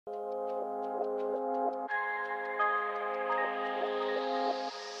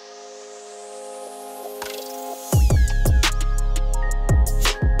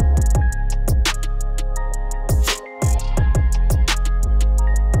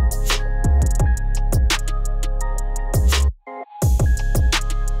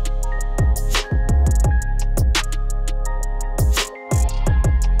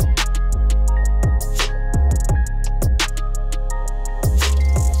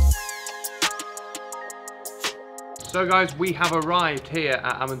So guys, we have arrived here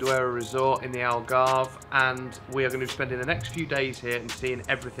at Amendoeira Resort in the Algarve, and we are going to be spending the next few days here and seeing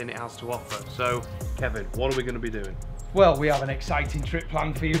everything it has to offer. So, Kevin, what are we going to be doing? Well, we have an exciting trip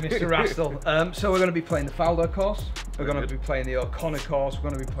planned for you, Mr. Rastall. So we're going to be playing the Faldo Course, we're going to be playing the O'Connor Course, we're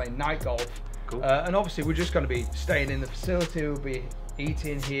going to be playing night golf. Cool. And obviously we're just going to be staying in the facility, we'll be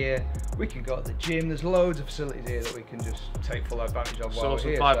eating here, we can go to the gym, there's loads of facilities here that we can just take full advantage of while we're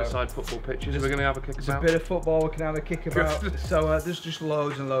here. Some five-a-side football pitches, we're going to have a kick about. There's a bit of football we can have a kick about, so there's just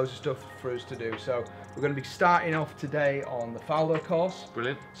loads and loads of stuff for us to do. So we're going to be starting off today on the Faldo Course.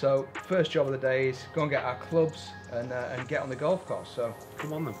 Brilliant. So first job of the day is go and get our clubs and get on the golf course, so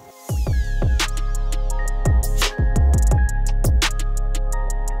come on then.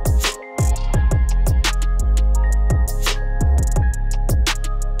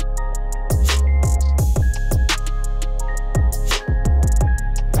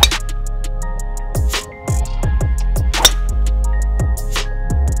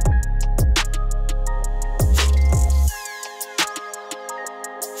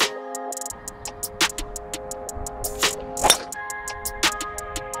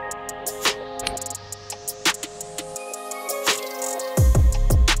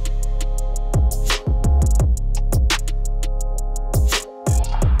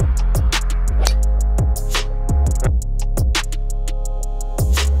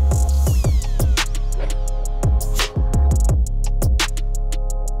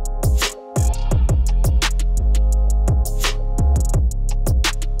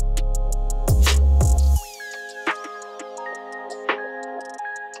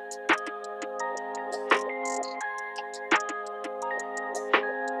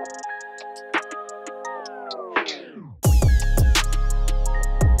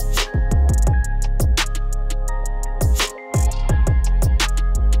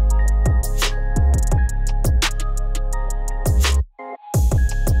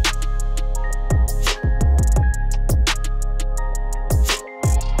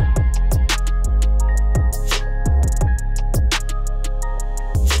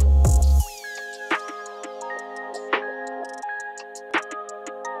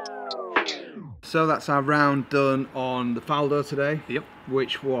 So that's our round done on the Faldo today. Yep.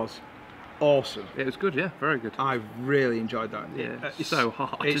 Which was awesome. It was good, yeah, very good. I really enjoyed that. Yeah, it's so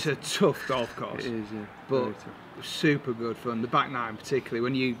hard. It's a tough golf course. It is, yeah. But super good fun. The back nine particularly,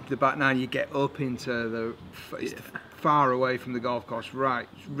 when the back nine you get up into it's far away from the golf course, right,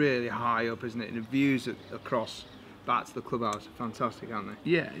 it's really high up, isn't it? And the views across back to the clubhouse are fantastic, aren't they?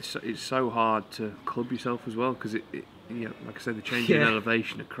 Yeah, it's so hard to club yourself as well, because you know, like I said, the changes in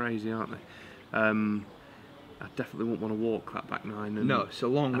elevation are crazy, aren't they? I definitely wouldn't want to walk that back nine. And no, it's a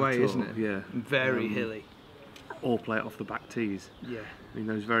long way, isn't it? Yeah. Very hilly. Or play it off the back tees. Yeah. I mean,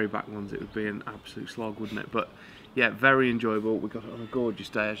 those very back ones, it would be an absolute slog, wouldn't it? But yeah, very enjoyable. We got it on a gorgeous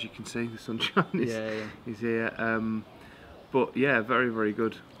day, as you can see. The sunshine is here. But yeah, very, very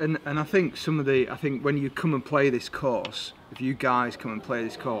good. And I think I think when you come and play this course, if you guys come and play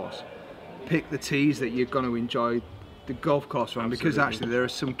this course, pick the tees that you're going to enjoy the golf course from, because actually there are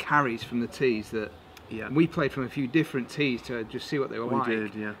some carries from the tees that we played from a few different tees to just see what they were like. We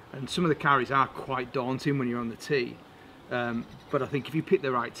did, yeah. And some of the carries are quite daunting when you're on the tee. But I think if you pick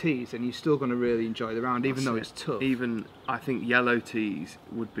the right tees, then you're still going to really enjoy the round, even though it's tough. Even I think yellow tees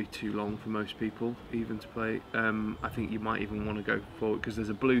would be too long for most people, even to play. I think you might even want to go forward, because there's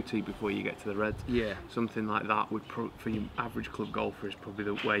a blue tee before you get to the reds. Yeah. Something like that would, for your average club golfer, is probably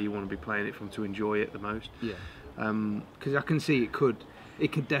the way you want to be playing it from to enjoy it the most. Yeah. Because I can see it could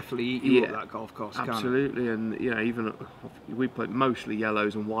definitely eat you up, that golf course. Absolutely, and you know, even we played mostly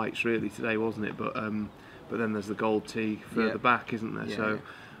yellows and whites really today, wasn't it? But then there's the gold tee further back, isn't there? Yeah,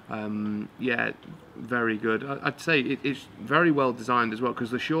 so yeah, very good. I'd say it's very well designed as well,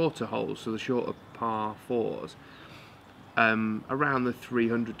 because the shorter holes, so the shorter par fours, around the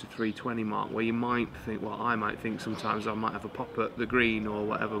 300 to 320 mark, where you might think, well, I might think sometimes I might have a pop at the green or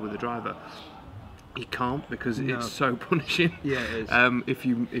whatever with the driver. You can't, because it's so punishing. Yeah, it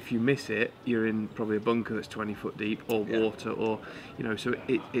is. If you miss it, you're in probably a bunker that's 20 foot deep, or water, or you know. So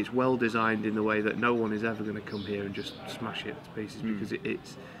it's well designed in the way that no one is ever going to come here and just smash it to pieces, because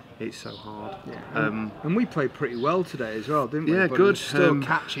it's so hard. Yeah. And we played pretty well today as well, didn't we? Yeah, but good. It still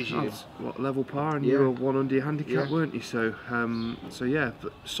catches you. What, level par, and you were one under your handicap, weren't you? So so yeah,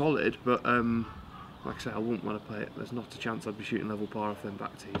 solid, but. Like I say, I wouldn't want to play it. There's not a chance I'd be shooting level par off them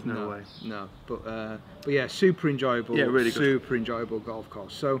back tees. No way. No, but yeah, super enjoyable. Yeah, really good. Super enjoyable golf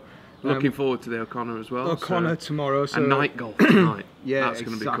course. So looking forward to the O'Connor as well. O'Connor tomorrow. So and night golf tonight. Yeah, that's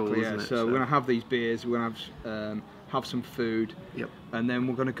going to be cool, isn't it? So we're going to have these beers. We're going to have have some food, and then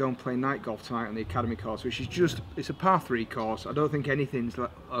we're going to go and play night golf tonight on the academy course, which is just, it's a par 3 course. I don't think anything's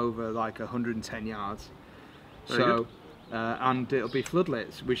over like 110 yards. And it'll be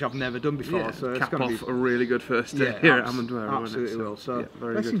floodlights, which I've never done before. So it's going to be a really good first day here at Amendoeira. Absolutely will. So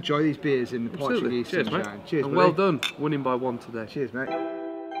very let's good. enjoy these beers in the Portuguese sunshine. Mate. Cheers, and well done, winning by 1 today. Cheers, mate.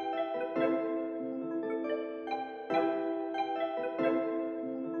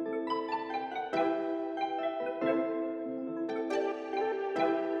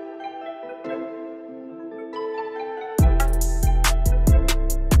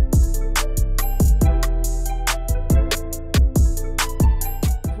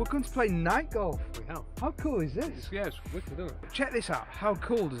 To play night golf. We have. How cool is this? Yeah, it's wicked, isn't it? Check this out. How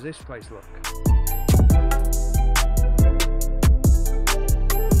cool does this place look?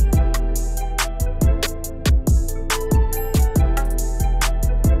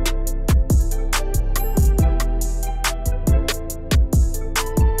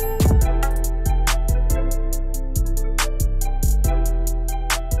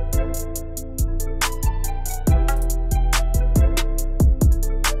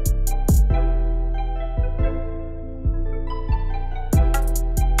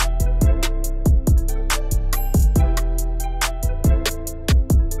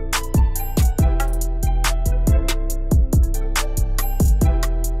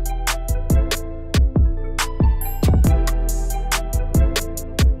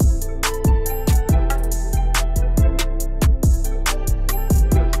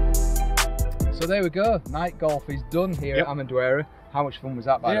 So there we go, night golf is done here at Amendoeira. How much fun was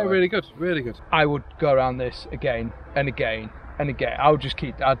that, by the way? Yeah, really good, really good. I would go around this again and again and again. I'd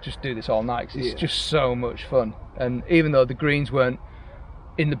just do this all night because it's just so much fun. And even though the greens weren't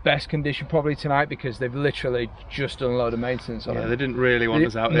in the best condition probably tonight because they've literally just done a load of maintenance on them. Yeah, they didn't really want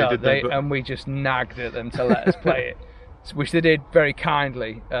us out there, did they? And we just nagged at them to let us play it, which they did very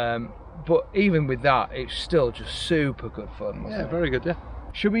kindly. But even with that, it's still just super good fun. Yeah, very good, yeah.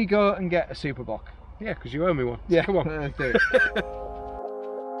 Should we go and get a super block? Yeah, because you owe me one. Yeah, come on. Let's do it.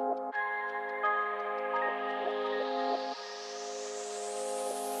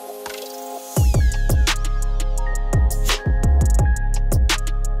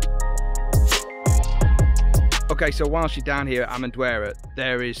 Okay, so whilst you're down here at Amendoeira,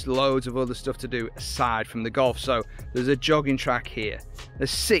 there is loads of other stuff to do aside from the golf. So there's a jogging track here.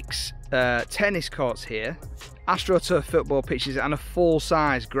 There's 6 tennis courts here, AstroTurf football pitches, and a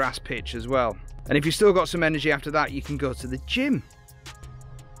full-size grass pitch as well. And if you've still got some energy after that, you can go to the gym.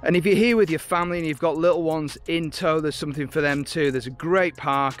 And if you're here with your family and you've got little ones in tow, there's something for them too. There's a great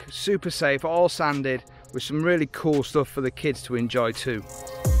park, super safe, all sanded, with some really cool stuff for the kids to enjoy too.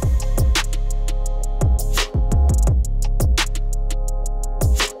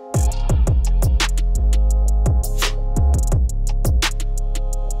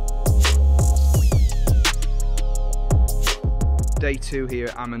 Day 2 here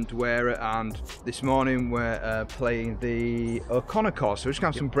at Amendoeira, and this morning we're playing the O'Connor course. So we're just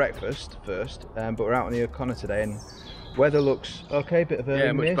going to have some breakfast first, but we're out on the O'Connor today, and weather looks okay. Bit of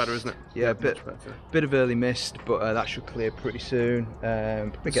early mist. Much better, isn't it? Yeah, bit of early mist, but that should clear pretty soon.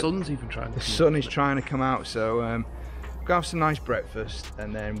 The sun's even trying to The sun is trying to come out, so we're going to have some nice breakfast,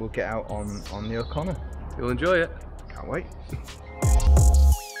 and then we'll get out on the O'Connor. You'll enjoy it. Can't wait.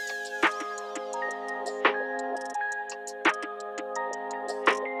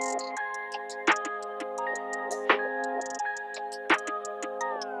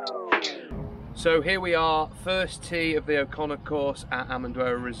 So here we are, first tee of the O'Connor course at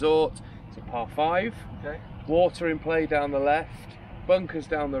Amendoeira Resort. It's a par 5. Okay. Water in play down the left, bunkers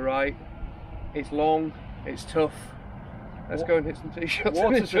down the right. It's long, it's tough. Let's go and hit some tee shots.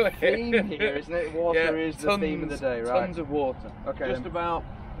 Water's the theme here, isn't it? Water is the theme of the day, right? Tons of water. Okay. Just about,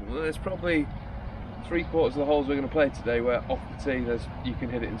 there's probably 3/4 of the holes we're going to play today where off the tee you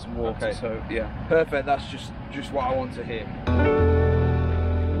can hit it in some water. Okay. So yeah. Perfect, that's just what I want to hear.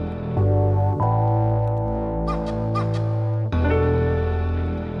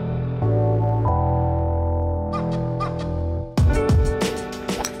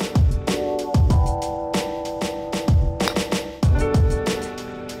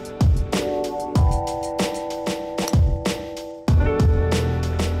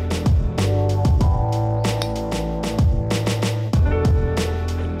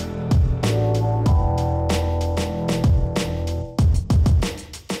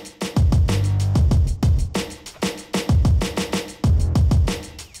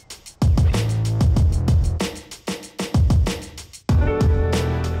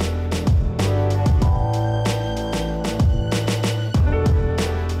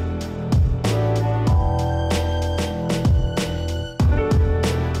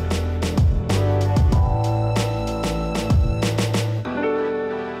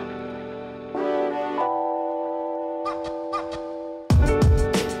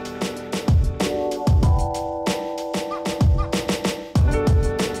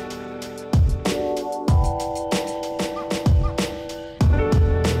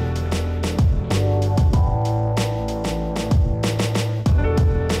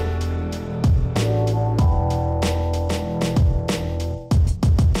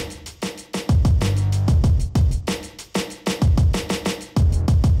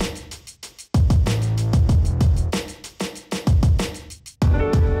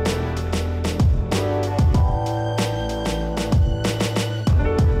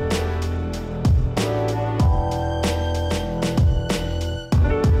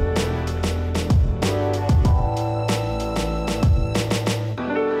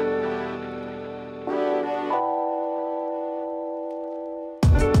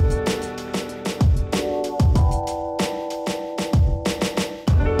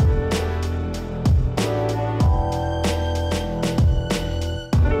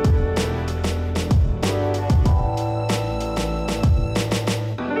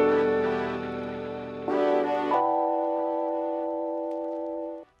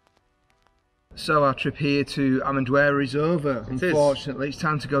 So our trip here to Amendoeira is over. Unfortunately, it's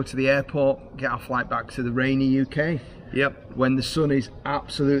time to go to the airport, get our flight back to the rainy UK. Yep. When the sun is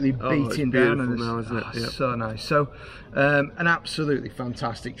absolutely beating down, and now, isn't it? Yep. So nice. So, an absolutely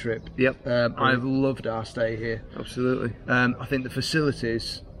fantastic trip. Yep. I've loved our stay here. Absolutely. I think the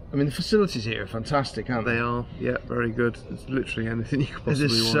facilities. I mean, the facilities here are fantastic, aren't they? They are. Yeah, very good. There's literally anything you could possibly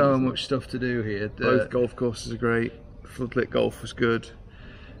want. There's so much stuff to do here. Both golf courses are great. Floodlit golf was good.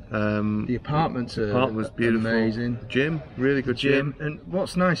 The apartments was beautiful. Amazing. Gym, really good gym. And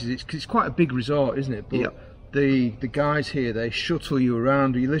what's nice is it's quite a big resort, isn't it? But yep. The guys here, they shuttle you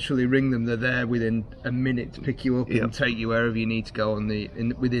around. You literally ring them; they're there within a minute to pick you up and take you wherever you need to go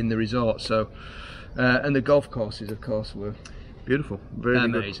within the resort. So, and the golf courses, of course, were beautiful, really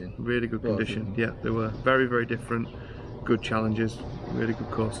amazing, good, really good condition. Yeah, they were very, very different. Good challenges, really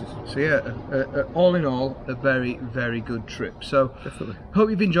good courses. So yeah, all in all, a very, very good trip. So definitely. Hope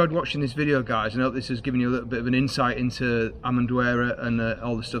you've enjoyed watching this video, guys, and I hope this has given you a little bit of an insight into Amendoeira and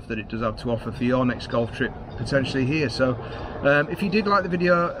all the stuff that it does have to offer for your next golf trip, potentially here. So if you did like the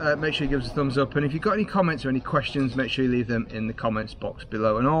video, make sure you give us a thumbs up, and if you've got any comments or any questions, make sure you leave them in the comments box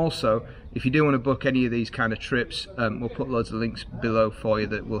below. And also, if you do want to book any of these kind of trips, we'll put loads of links below for you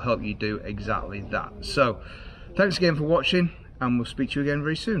that will help you do exactly that. So thanks again for watching, and we'll speak to you again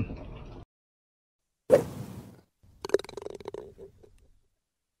very soon.